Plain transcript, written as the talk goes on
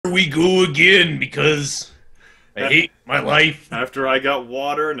we go again, because I hate my life. After I got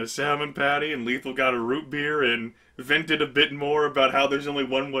water and a salmon patty, and Lethal got a root beer and vented a bit more about how there's only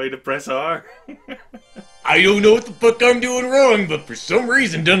one way to press R. I don't know what the fuck I'm doing wrong, but for some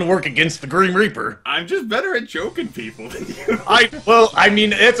reason it doesn't work against the Grim Reaper. I'm just better at choking people than you. Well, I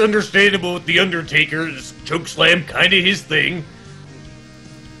mean, that's understandable with The Undertaker's chokeslam, kinda his thing.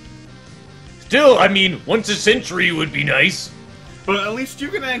 Still, I mean, once a century would be nice. But at least you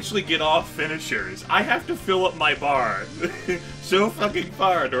can actually get off finishers. I have to fill up my bar so fucking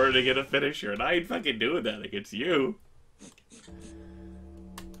far in order to get a finisher, and I ain't fucking doing that against you.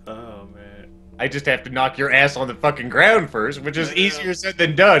 Oh, man. I just have to knock your ass on the fucking ground first, which is easier said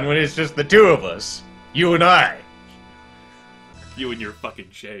than done when it's just the two of us. You and I. You and your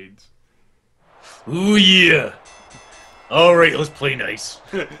fucking shades. Ooh, yeah. Alright, let's play nice.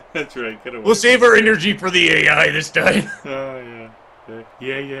 That's right, get away. We'll save our energy for the AI this time. Oh, yeah.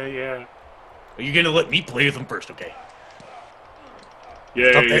 Yeah. Are you gonna let me play with them first, okay?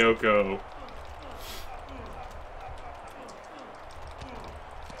 Yay, Okay. Yoko.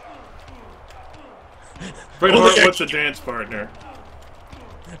 Bret Hart wants a dance partner.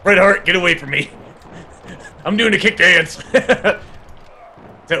 Bret Hart, get away from me. I'm doing a kick dance. That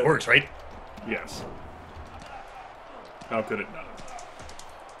works, right? Yes. How could it not?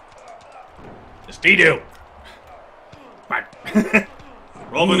 Stay down.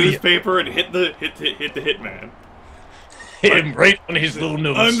 Roll the newspaper and hit the hitman. Hit him right on his little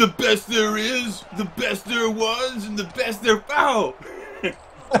nose. I'm the best there is, the best there was, and the best there found.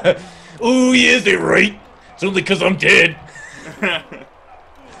 Ooh, yeah, is that right? It's only because I'm dead.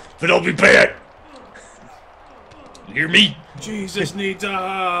 But I'll be back. You hear me? Jesus needs a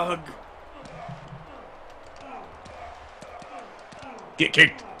hug. Get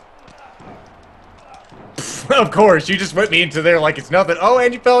kicked. Of course, you just put me into there like it's nothing. Oh,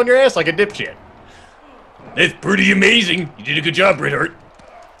 and you fell on your ass like a dipshit. That's pretty amazing. You did a good job, Bret Hart.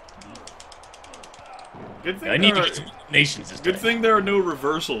 Good thing I need to get some nations this Good time. thing there are no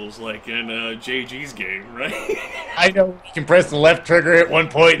reversals like in JG's game, right? I know you can press the left trigger at one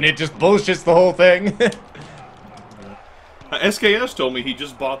point and it just bullshits the whole thing. SKS told me he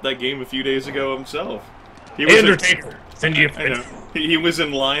just bought that game a few days ago himself. He Hey, was Undertaker, send you a I friend. know. He was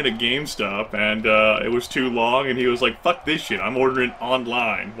in line at GameStop, and it was too long, and he was like, fuck this shit, I'm ordering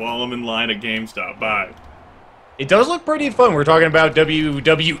online while I'm in line at GameStop, bye. It does look pretty fun. We're talking about WWE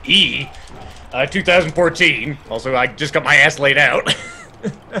 2014. Also, I just got my ass laid out.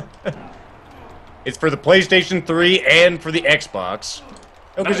 It's for the PlayStation 3 and for the Xbox.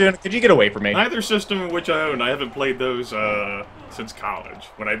 Oh, could you get away from me? Neither system in which I own, I haven't played those since college,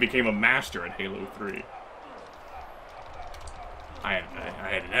 when I became a master in Halo 3. I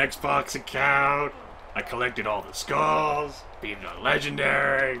had an Xbox account, I collected all the skulls, beat it on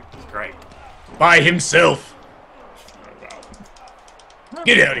Legendary, it was great. By himself. Oh, well,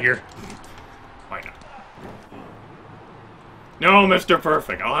 Get out of here. why not? No, Mr.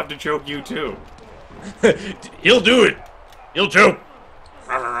 Perfect, I'll have to choke you too. He'll do it. He'll choke.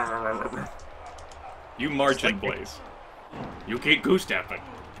 You march in place. You keep goose-stepping.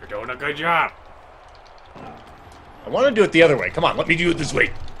 You're doing a good job. I want to do it the other way. Come on, let me do it this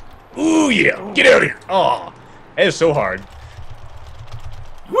way. Ooh, yeah. Get out of here. Aw. That is so hard.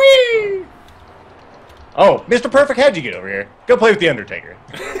 Whee! Oh, Mr. Perfect, how'd you get over here? Go play with The Undertaker.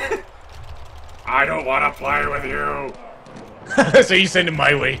 I don't want to play with you. So you send him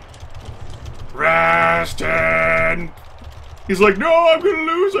my way. Rastin! He's like, no, I'm gonna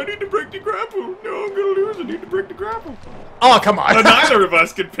lose. I need to break the grapple. No, I'm gonna lose. I need to break the grapple. Oh, come on. But neither of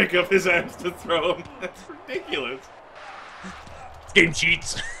us can pick up his ass to throw him. That's ridiculous. This game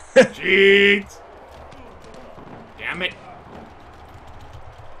cheats. Cheat! Damn it.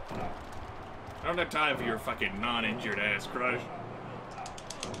 I don't have time for your fucking non-injured ass, Crush.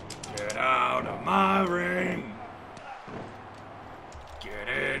 Get out of my ring. Get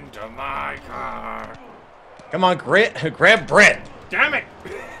into my car. Come on, grab Brett. Damn it!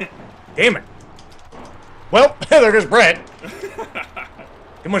 Damn it. Well, there goes Brett.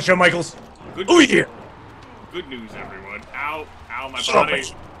 Come on, Shawn Michaels. Oh, yeah. Good news, everyone. Ow, ow, my Shut up, body.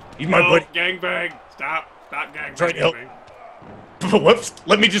 bitch. He's my buddy. Gangbang. Stop gangbang. Trying to help. Whoops.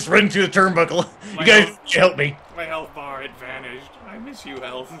 Let me just run to the turnbuckle. You guys help me. My health bar had vanished. I miss you,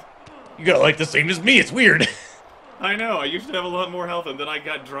 health. You got like the same as me. It's weird. I know. I used to have a lot more health, and then I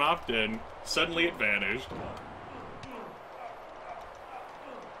got dropped, and suddenly it vanished.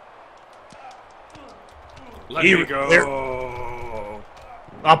 Let me go. There.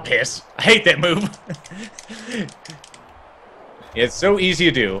 I'll piss. I hate that move. It's so easy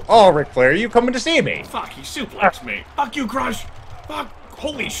to do. Oh, Ric Flair, you coming to see me? Fuck, he suplexed me. Fuck you, Crush. Fuck.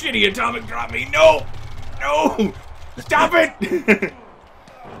 Holy shit, he atomic dropped me! No! No! Stop it!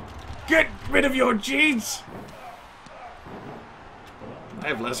 Get rid of your cheats! I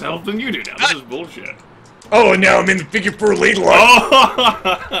have less health than you do now. This is bullshit. Oh, and now I'm in the figure 4 ladle.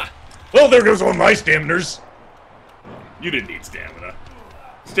 Oh! Well, there goes all my staminers. You didn't need stamina.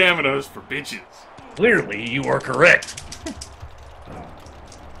 Stamina is for bitches. Clearly, you are correct.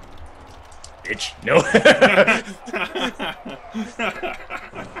 Bitch. No.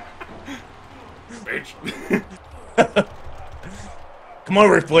 Bitch. Come on,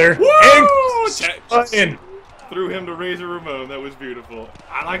 Ric Flair. Woo! And Threw him to Razor Ramon. That was beautiful.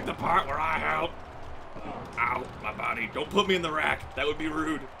 I like the part where I help. Ow, my body. Don't put me in the rack. That would be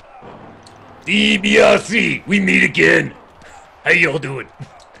rude. DiBiase, we meet again. How y'all doing?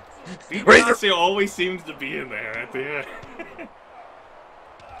 DiBiase always seems to be in there at the end.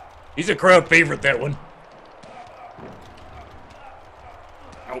 He's a crowd favorite, that one.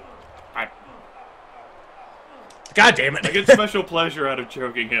 Oh, God damn it. I get special pleasure out of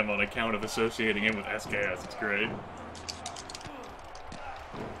choking him on account of associating him with SKS. It's great.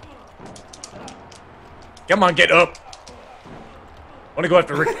 Come on, get up. Want to go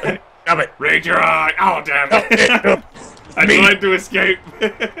after Rick? Stop it. Raid your eye. Oh, damn it. I tried to escape.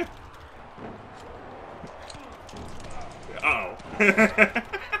 Uh-oh.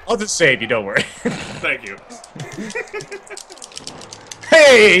 I'll just save you, don't worry. Thank you.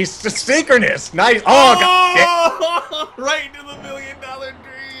 Hey, synchronous. Nice. Oh, God. Right into the $1 million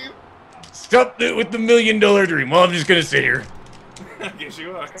dream. Stuffed it with the $1 million dream. Well, I'm just going to sit here. I guess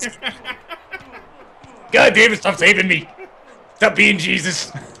you are. God damn it, stop saving me. Stop being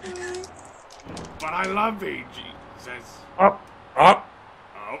Jesus. But I love being Jesus. Up, up.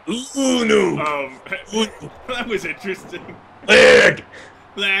 Oh. Ooh, no. That was interesting. Leg.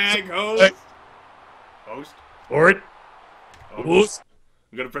 Lag, host. Leg. Host. Forward. Host.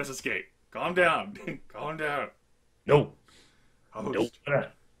 I'm gonna press escape. Calm down. Calm down. No. Host. No.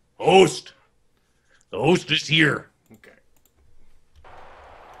 Host. The host is here. Okay.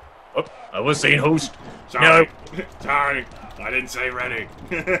 Oh, I was saying host. Sorry. No. Sorry. I didn't say ready.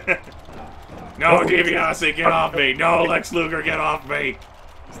 No, DiBiase, get off me. No, Lex Luger, get off me.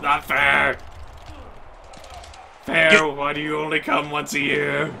 It's not fair. Fair? Why do you only come once a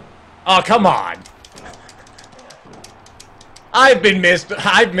year? Oh, come on. I've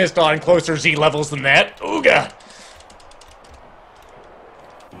missed on closer Z levels than that. Ooga.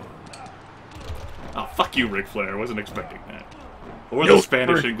 Oh, fuck you, Ric Flair. I wasn't expecting that. Or the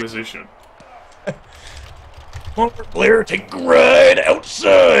Spanish Inquisition. Come on, Blair, take a ride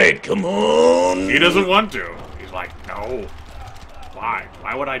outside. Come on. He doesn't want to. He's like, no. Why?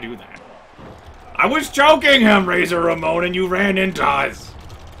 Why would I do that? I was choking him, Razor Ramon, and you ran into us.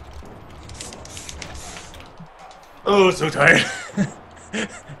 Oh, so tired.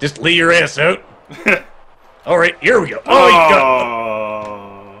 Just lay your ass out. All right, here we go. Oh, you got.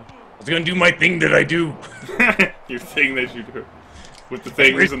 I was gonna do my thing that I do. Your thing that you do with the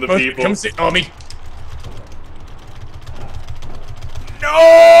things and the people. Come sit on me. No!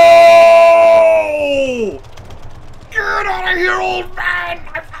 Get out of here, old man!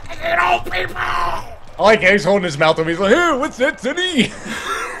 I fucking hate old people! I like how he's holding his mouth over. He's like, hey, what's that, Cindy?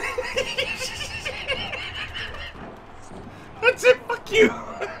 That's it, fuck you!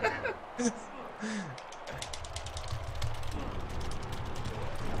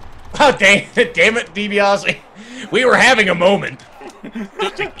 Oh, damn it, DiBiase. We were having a moment.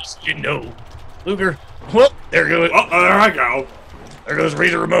 Don't think you should know. Luger, well, there goes. Oh, there I go. There goes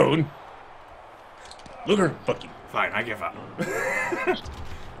Razor Ramon. Luger, fuck you. Fine, I give up.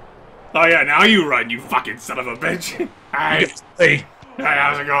 Oh yeah, now you run, you fucking son of a bitch. Hey. Hey,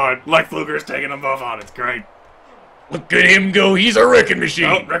 How's it going? Lex Luger's taking them both on, it's great. look at him go, he's a wrecking machine.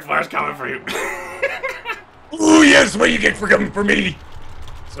 Oh, Ric Flair's coming for you. Ooh, yes, what you get for coming for me?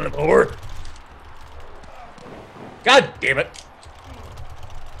 Son of a whore. God damn it.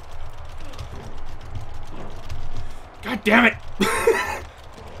 God damn it!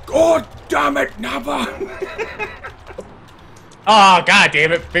 God damn it, Napa! Oh, god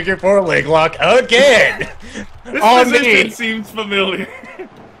damn it, figure 4 leg lock again! This On position me! seems familiar.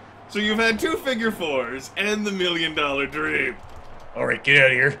 So you've had 2 figure 4s and the $1 million dream. Alright, get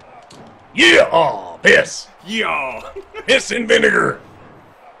out of here. Yeah! Aw, piss! Yo! Piss and vinegar!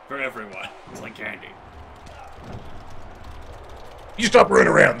 For everyone. It's like candy. You stop running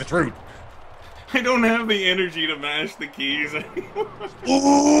around, that's rude. I don't have the energy to mash the keys anymore.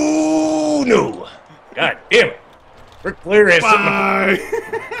 Ooh, no! God damn it! Ric Flair has Bye!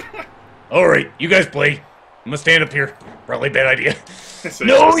 Alright, you guys play. I'm gonna stand up here. Probably a bad idea.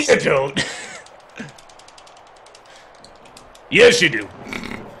 No, you don't! Yes, you do.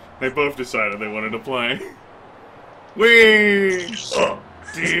 They both decided they wanted to play. Whee!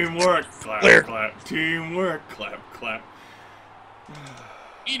 Teamwork, clap, clap. Teamwork, clap, clap.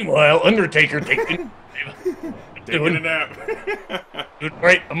 Meanwhile, Undertaker taking a nap.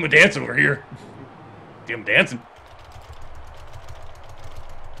 Right, I'm gonna dance over here. See him dancing.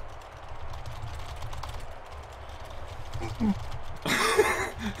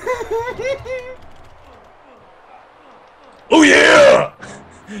 Oh yeah!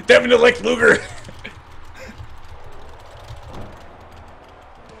 Devin to Lex Luger.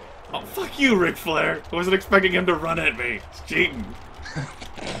 Oh, fuck you, Ric Flair. I wasn't expecting him to run at me. It's cheating.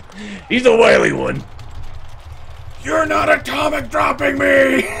 He's a wily one. You're not atomic dropping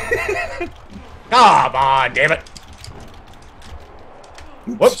me! Come on, damn it.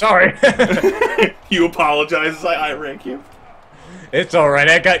 Whoops, sorry. You apologize as I rank you? It's alright,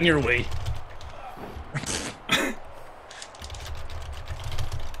 I got in your way.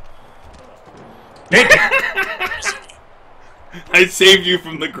 I saved you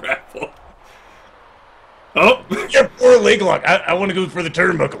from the grapple. Oh! Your poor leg lock. I want to go for the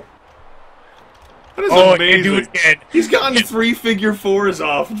turnbuckle. That is amazing. amazing. Do it again. He's gotten 3 figure 4s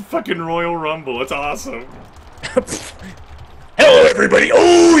off in fucking Royal Rumble. It's awesome. Hello, everybody.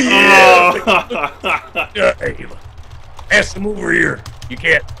 Oh, yeah. Oh. Pass them over here. You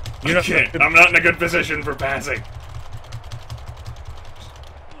can't. You're not. I'm not in a good position for passing.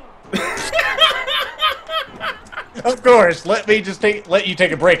 Of course. Let me just let you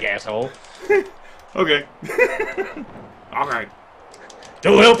take a break, asshole. Okay. Alright.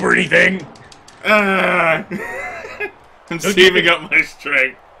 Don't help or anything. I'm saving up my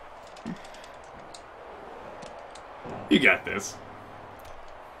strength. You got this.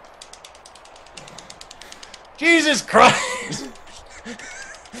 Jesus Christ!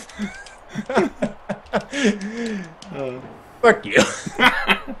 Fuck you.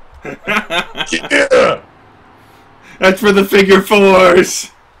 Yeah. That's for the figure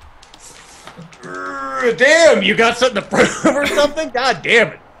 4s. Damn, you got something to prove or something? God damn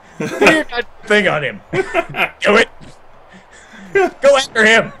it. Put your goddamn thing on him. Do it. Go after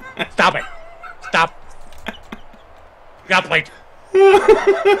him. Stop it. Stop. Got plate.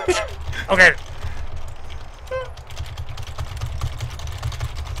 Okay.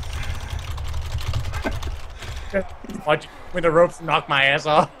 Watch with the ropes knock my ass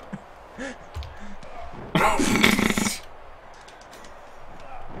off.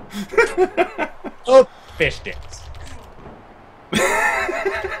 Oh, fish sticks.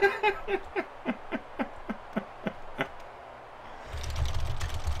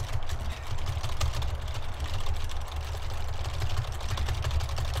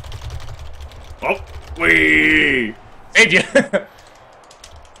 Oh, wee! Saved you.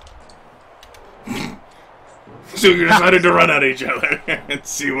 So you decided to run at each other and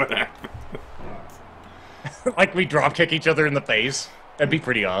see what happens. Like we drop kick each other in the face. That'd be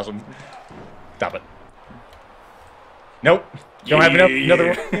pretty awesome. Stop it. Nope. Don't have enough.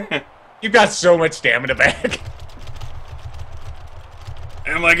 Another one. You've got so much stamina back.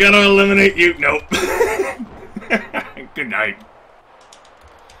 Am I gonna eliminate you? Nope. Good night.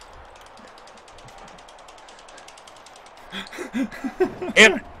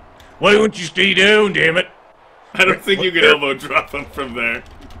 Damn it. Why won't you stay down, damn it? I don't think you can elbow drop him from there.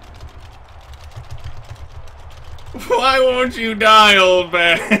 Why won't you die, old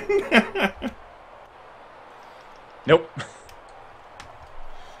man? Nope.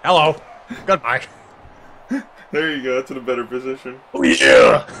 Hello. Goodbye. There you go, that's in a better position. Oh,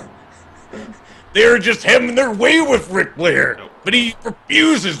 yeah! They're just having their way with Ric Flair, but he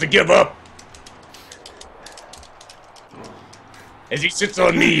refuses to give up. As he sits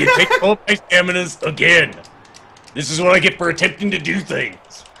on me and takes all my staminas again. This is what I get for attempting to do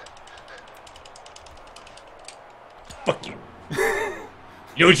things. Fuck you.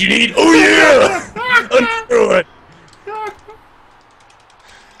 You know what you need? Oh, yeah! Unscrew it.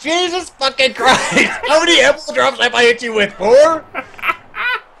 Jesus fucking Christ! How many apple drops have I hit you with? 4?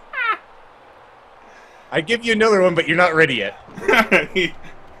 I give you another one, but you're not ready yet. You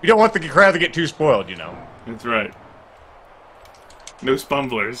don't want the crowd to get too spoiled, you know. That's right. No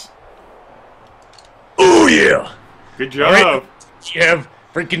spumblers. Oh, yeah! Good job! Right. You have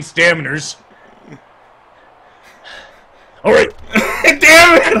freaking staminers. Alright!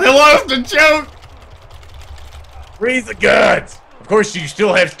 Damn it! I lost the choke! Praise the gods! Of course, you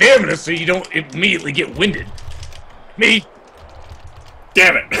still have stamina, so you don't immediately get winded. Me!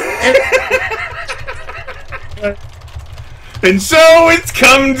 Damn it! And so it's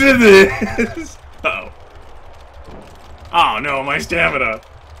come to this! Uh-oh. Oh no, my stamina!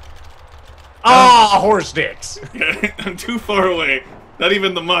 Ah, horse dicks! I'm too far away. Not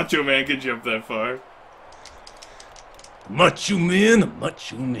even the Macho Man can jump that far. Macho Man,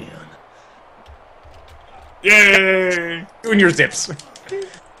 Macho Man. Yay! Doing your zips.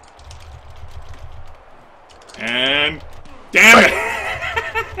 And... Damn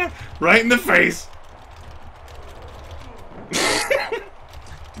it! Right in the face.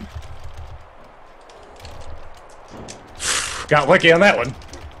 Got lucky on that one.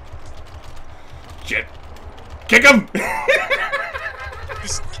 Shit. Kick him!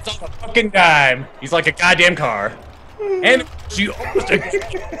 It's on a fucking dime. He's like a goddamn car. And she almost...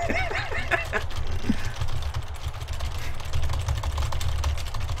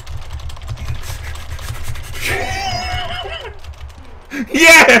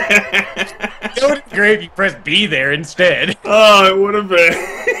 Yeah! It would have been great if you pressed B there instead. Oh, it would have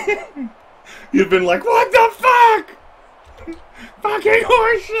been. You've been like, what the fuck? Fucking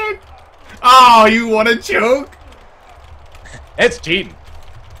horseshit! Oh, you want to choke? That's cheating.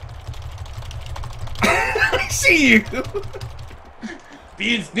 I see you!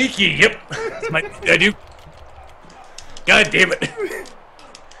 Being sneaky, yep. That's my thing I do. God damn it.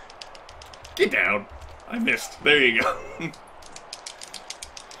 Get down. I missed. There you go.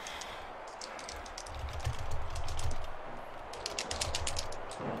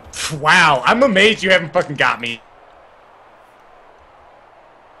 Wow, I'm amazed you haven't fucking got me.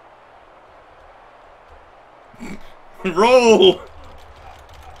 Roll!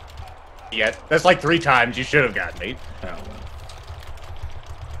 Yeah, that's like 3 times you should have gotten me. Oh, well.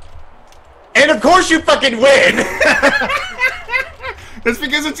 And of course you fucking win! That's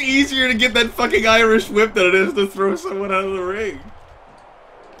because it's easier to get that fucking Irish whip than it is to throw someone out of the ring.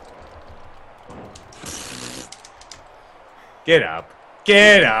 Get up.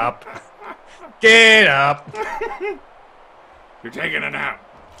 Get up. Get up. You're taking a nap.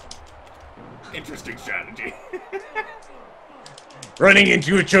 Interesting strategy. Running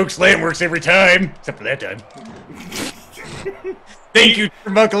into a choke slam works every time. Except for that time. Thank you,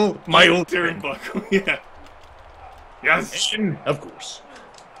 Turnbuckle, my old friend. Turnbuckle, yeah. Yes. And, of course.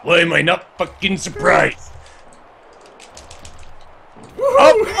 Why am I not fucking surprised?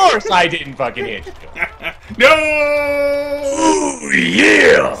 Of course I didn't fucking hit you. No! Ooh,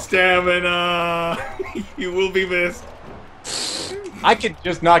 yeah! Stamina! You will be missed. I could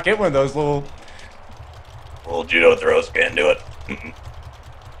just not get one of those little judo throws. Can't do it.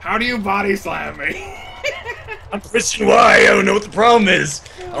 How do you body slam me? I'm pressing Y. I don't know what the problem is.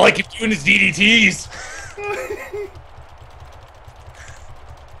 All I keep doing is DDTs.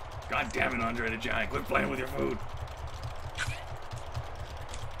 God damn it, Andre the Giant. Quit playing with your food.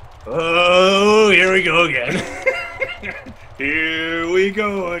 Oh, here we go again. Here we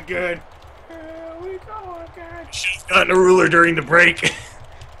go again. Here we go again. Should've gotten a ruler during the break.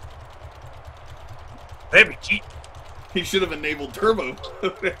 That'd be cheating. He should have enabled turbo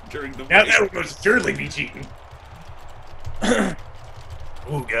during the Now break. that would most certainly be cheating.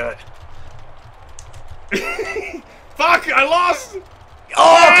 Oh, God. Fuck! I lost!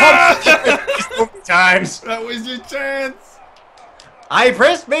 Oh, come on! So many times. That was your chance! I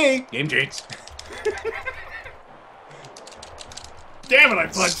pressed me. Game change. Damn it, I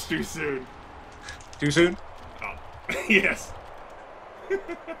punched too soon. Too soon? Oh, yes.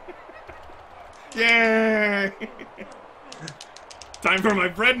 Yay! Time for my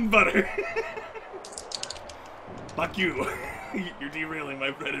bread and butter. Fuck you. You're derailing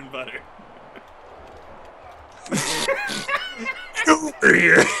my bread and butter. Over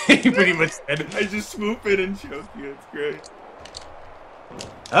here. He pretty much said. I just swoop in and choke you. It's great.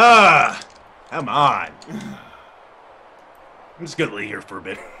 Ah, come on. I'm just gonna lay here for a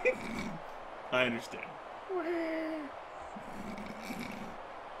bit. I understand.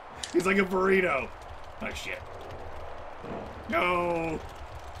 He's like a burrito. Oh shit. No.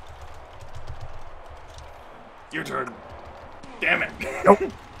 Your turn. Damn it. Nope.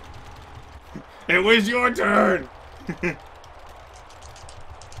 It was your turn.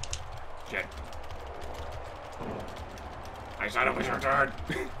 Shit. I said it was your turn.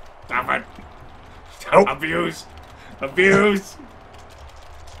 Stop it. Nope. Abuse. Abuse.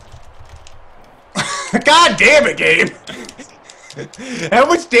 God damn it, game! How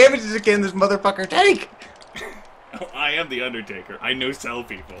much damage can this motherfucker take? Oh, I am the Undertaker. I know sell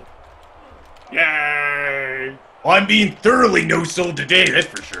people. Yay! Well, I'm being thoroughly no-sold today, that's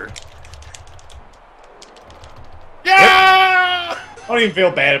for sure. Yeah! I don't even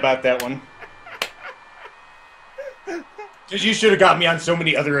feel bad about that one. Because you should have got me on so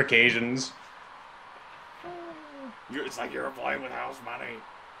many other occasions. It's like you're playing with house money.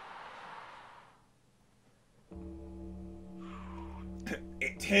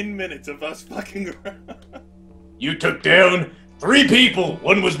 In 10 minutes of us fucking around. You took down 3 people.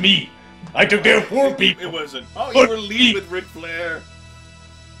 1 was me. I took down 4 people. It wasn't. Oh, you were leading with Ric Flair.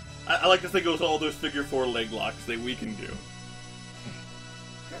 I like to think it was all those figure 4 leg locks that we can do.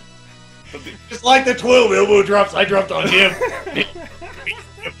 Just like the 12 elbow drops I dropped on him.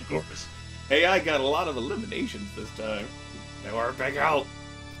 Of course. Hey, I got a lot of eliminations this time. They were big out.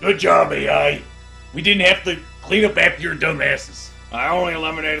 Good job, AI. We didn't have to clean up after your dumb asses. I only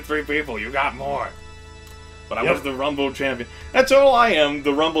eliminated 3 people. You got more. But I was the Rumble champion. That's all I am,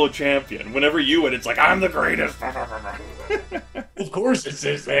 the Rumble champion. Whenever you win, it's like, I'm the greatest. Of course it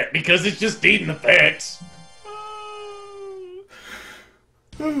says that, because it's just stating the facts.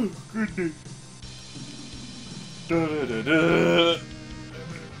 Oh, goodness. Da, da, da, da.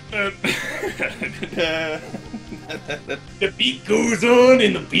 The beat goes on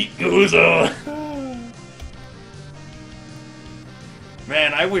and the beat goes on.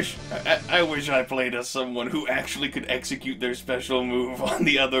 Man, I wish I played as someone who actually could execute their special move on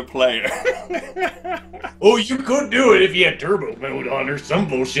the other player. Oh, you could do it if you had turbo mode on or some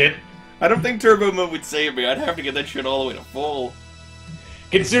bullshit. I don't think turbo mode would save me. I'd have to get that shit all the way to full.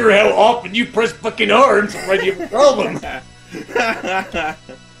 Consider how often you press fucking arms when you have a problem.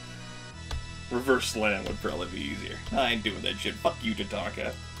 Reverse slam would probably be easier. I ain't doing that shit. Fuck you,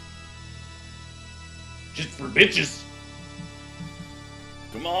 Tatanka. Just for bitches.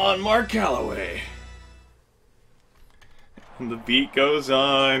 Come on, Mark Calloway. And the beat goes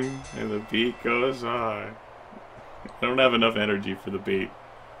on, and the beat goes on. I don't have enough energy for the beat.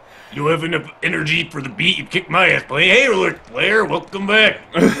 You have enough energy for the beat, you kicked my ass, play. Hey, Ric Flair, welcome back.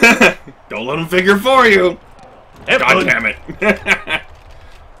 Don't let him figure for you. Have God fun. damn it.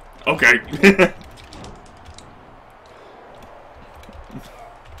 Okay.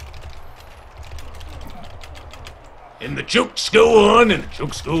 And the chokes go on, and the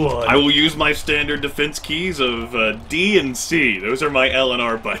chokes go on. I will use my standard defense keys of D and C. Those are my L and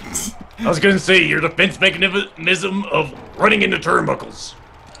R buttons. I was gonna say, your defense mechanism of running into turnbuckles.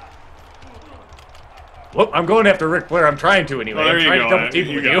 Well, I'm going after Ric Flair. I'm trying to anyway. Oh, there I'm you trying go. to double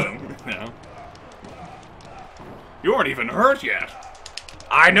team with you. No. You aren't even hurt yet.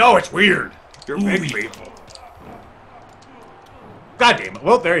 I know, it's weird. You're big people. God damn it.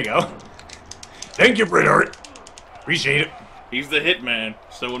 Well, there you go. Thank you, Bret Hart. Appreciate it. He's the hitman.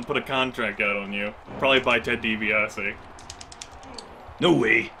 Someone put a contract out on you. Probably by Ted DiBiase. No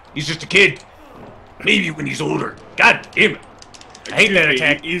way. He's just a kid. Maybe when he's older. God damn it. I hate that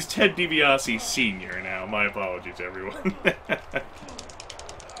attack. He's Ted DiBiase Sr. now. My apologies, everyone.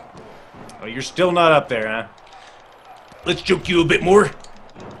 Oh, you're still not up there, huh? Let's choke you a bit more.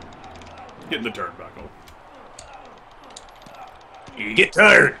 Get in the turnbuckle. Get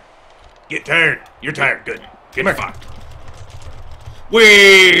tired. Get tired. You're tired. Good. Get fucked.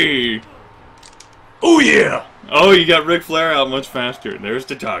 Whee! Oh, yeah. Oh, you got Ric Flair out much faster. There's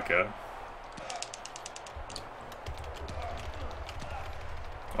Tatanka.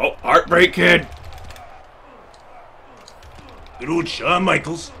 Oh, Heartbreak Kid. Good old Shawn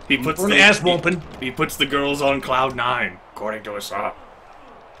Michaels. He puts the ass whooping. He puts the girls on cloud 9, according to his song.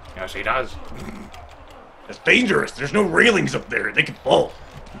 Yes, he does. That's dangerous. There's no railings up there. They can fall.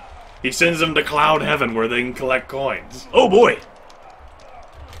 He sends them to cloud heaven where they can collect coins. Oh, boy.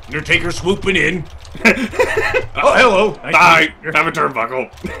 Undertaker swooping in. Oh, hello. Nice Die. Have a turnbuckle.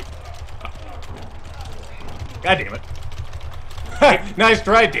 God damn it. Nice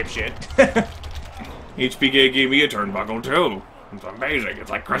try, dipshit. HBK gave me a turnbuckle, too. It's amazing. It's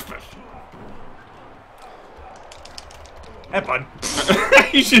like Christmas. Have fun.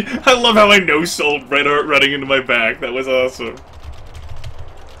 I love how I no-sold Bret Hart running into my back. That was awesome.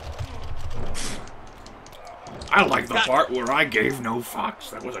 I like the part where I gave no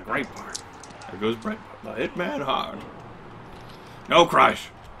fucks. That was a great part. There goes Bret, the Hitman Hart. No crush.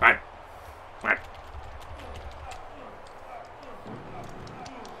 Right. Right.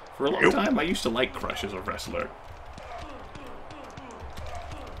 For a long time, I used to like Crush as a wrestler.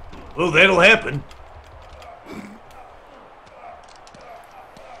 Well, that'll happen.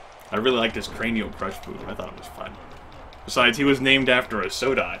 I really liked his cranial crush move. I thought it was fun. Besides, he was named after a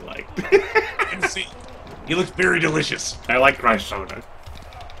soda I liked. See, he looks very delicious. I like Crush soda.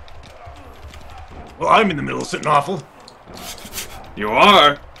 Well, I'm in the middle of something awful. You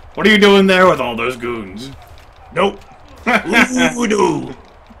are? What are you doing there with all those goons? Nope. Ooh, no.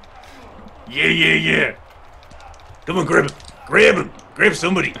 Yeah, yeah, yeah. Come on, grab him. Grab him. Grab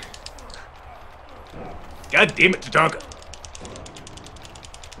somebody. God damn it, Tatanka.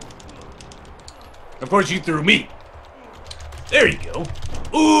 Of course, you threw me. There you go.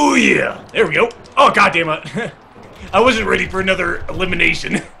 Ooh, yeah. There we go. Oh, god damn it. I wasn't ready for another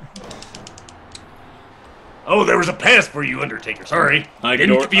elimination. Oh, there was a pass for you, Undertaker. Sorry.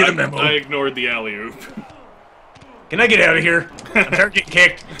 Didn't give you the memo. I ignored the alley-oop. Can I get out of here? I'm tired of getting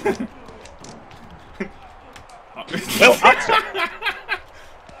kicked. Well,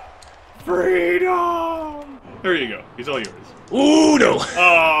 freedom! There you go. He's all yours. Ooh, no.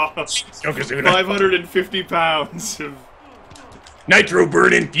 Oh, Yokozuna. 550 pounds of... Nitro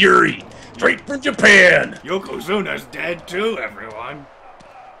Burning Fury. Straight from Japan. Yokozuna's dead too, everyone.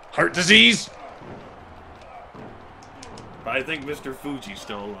 Heart disease. But I think Mr. Fuji's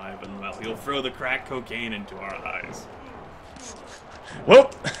still alive and well. He'll throw the crack cocaine into our eyes.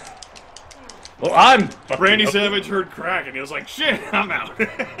 Well, I'm... Randy Savage heard crack and he was like, shit, I'm out.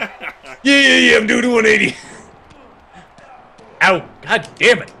 Yeah, I'm doing a 180. Ow, god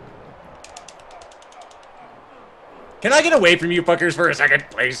damn it. Can I get away from you fuckers for a second,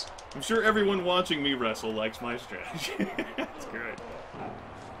 please? I'm sure everyone watching me wrestle likes my strategy. That's great.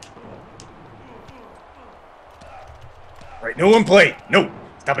 Right, no one play. No,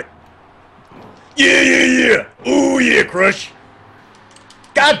 stop it. Yeah. Ooh, yeah, crush.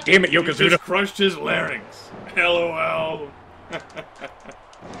 God damn it, You Yokozuna. just crushed his larynx. LOL.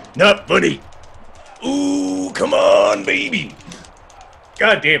 Not funny. Ooh, come on, baby.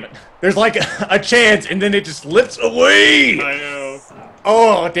 God damn it. There's like a chance, and then it just lifts away. I know.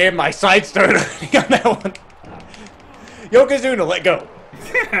 Oh, damn, my side started hurting on that one. Yokozuna, let go.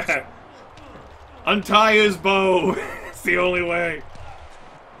 Untie his bow. It's the only way.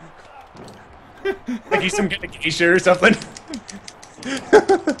 Like he's some kind of geisha or something.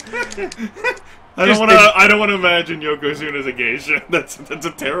 I don't want to imagine Yokozuna as a geisha. That's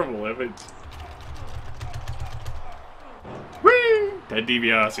a terrible image. Whee! Ted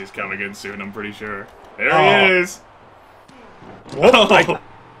DiBiase's coming in soon, I'm pretty sure. There he is. Oh, my.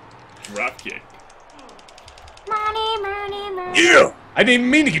 Drop kick. Yeah! I didn't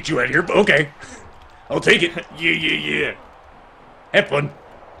mean to get you out of here, but okay. I'll take it. Yeah. Have fun.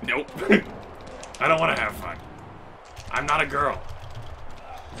 Nope. I don't want to have fun. I'm not a girl.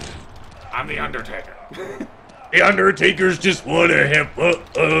 I'm the Undertaker. The Undertakers just want to have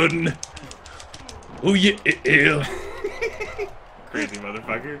fun. Oh, yeah. Crazy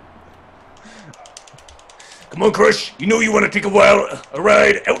motherfucker. Come on, Crush. You know you want to take a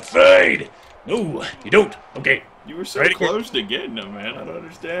ride outside. No, you don't. Okay. You were so Ready? close to getting him, man. I don't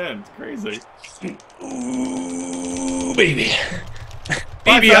understand. It's crazy. Ooh, baby.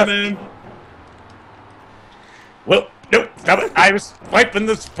 Bye, Baby, man. Well, no, stop it. I was wiping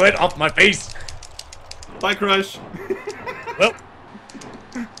the sweat off my face. Bye, Crush. Well,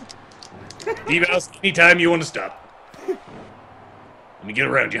 D-Mouse, anytime you want to stop. Let me get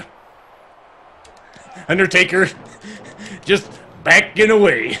around you. Undertaker, just backing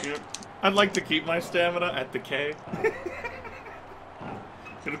away. Yep. I'd like to keep my stamina at the K.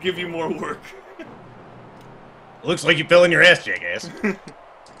 It'll give you more work. Looks like you fell in your ass, jackass.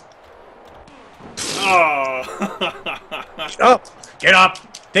 Oh. Get up! Get up!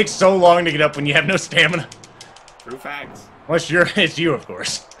 Takes so long to get up when you have no stamina. True facts. Unless it's you, of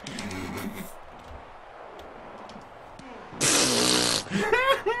course.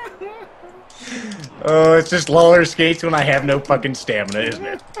 Oh, it's just roller skates when I have no fucking stamina, isn't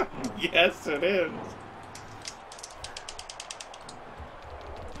it? Yes, it is.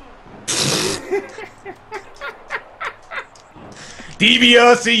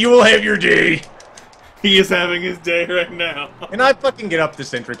 DiBiase, you will have your day. He is having his day right now. And I fucking get up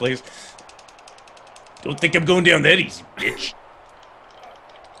this entry, please. Don't think I'm going down that easy, bitch.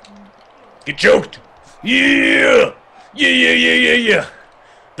 Get choked. Yeah! Yeah.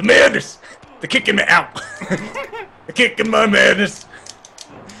 The madness. The kicking me out. The kicking my madness.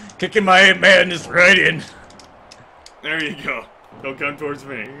 Kicking my madness right in. There you go. Don't come towards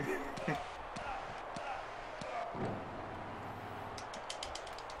me.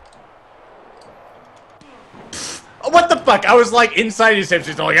 Oh, what the fuck? I was like inside his hips.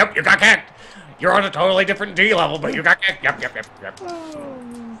 He's all, yep, you got kicked. You're on a totally different D level, but you got kicked. Yep.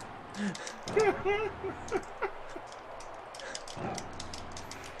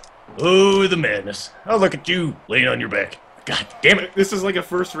 Oh, the madness. Oh, look at you, laying on your back. God damn it. This is like a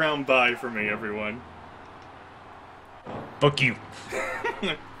first round bye for me, everyone. Fuck you.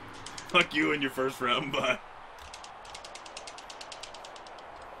 Fuck you and your first round bye.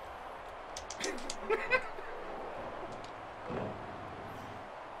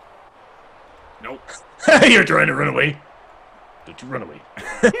 Nope. You're trying to run away. Don't you run away.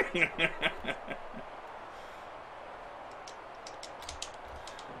 Man.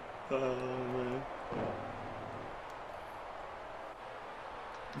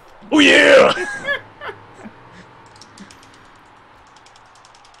 Oh yeah!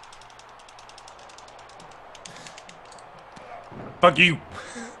 Fuck you.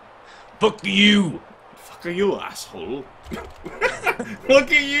 Fuck you. Fuck are you, asshole?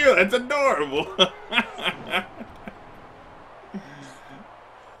 Look at you. That's adorable.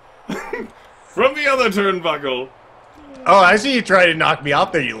 From the other turnbuckle. Oh, I see you trying to knock me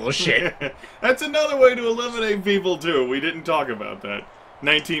out there, you little shit. That's another way to eliminate people, too. We didn't talk about that.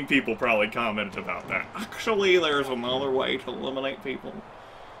 19 people probably commented about that. Actually, there's another way to eliminate people.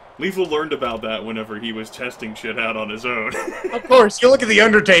 Lethal learned about that whenever he was testing shit out on his own. Of course, you look at the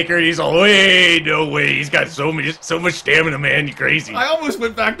Undertaker and he's all, "Wait, no way, he's got so much stamina, man, you crazy." I almost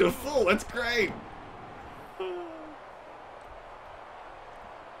went back to full, that's great.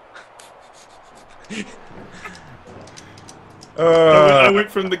 I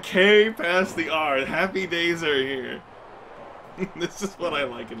went from the K past the R. Happy days are here. This is what I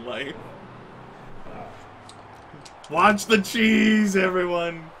like in life. Watch the cheese,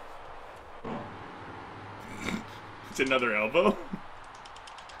 everyone. It's another elbow.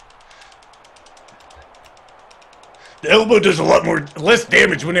 The elbow does a lot less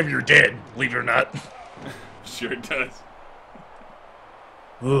damage whenever you're dead, believe it or not. Sure it does.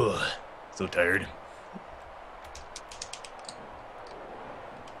 Ugh, so tired.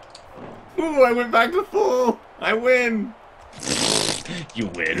 Ooh, I went back to full. I win. You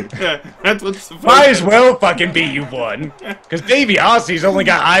win. That's what's supposed Might as well fucking be you won. Because Davey Ossie's only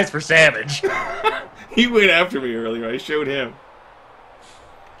got eyes for Savage. He went after me earlier. I showed him.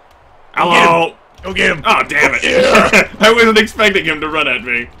 Hello. Go get him. Oh, damn it. Yeah. I wasn't expecting him to run at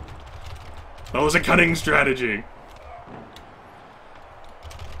me. That was a cunning strategy.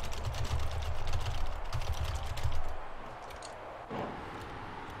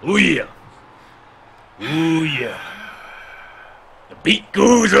 Ooh yeah. Ooh yeah. The beat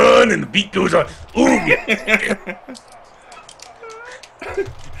goes on and the beat goes on. Ooh yeah.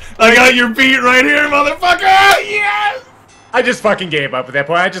 I got your beat right here, motherfucker! Yes! I just fucking gave up at that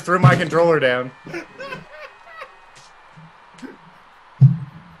point. I just threw my controller down.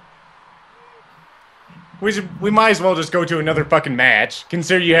 We might as well just go to another fucking match.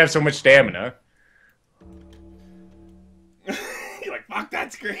 Consider you have so much stamina. You're like, fuck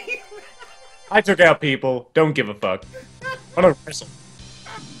that screen. I took out people. Don't give a fuck. I'm gonna wrestle.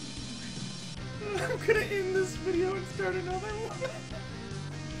 I'm gonna end this video and start another one.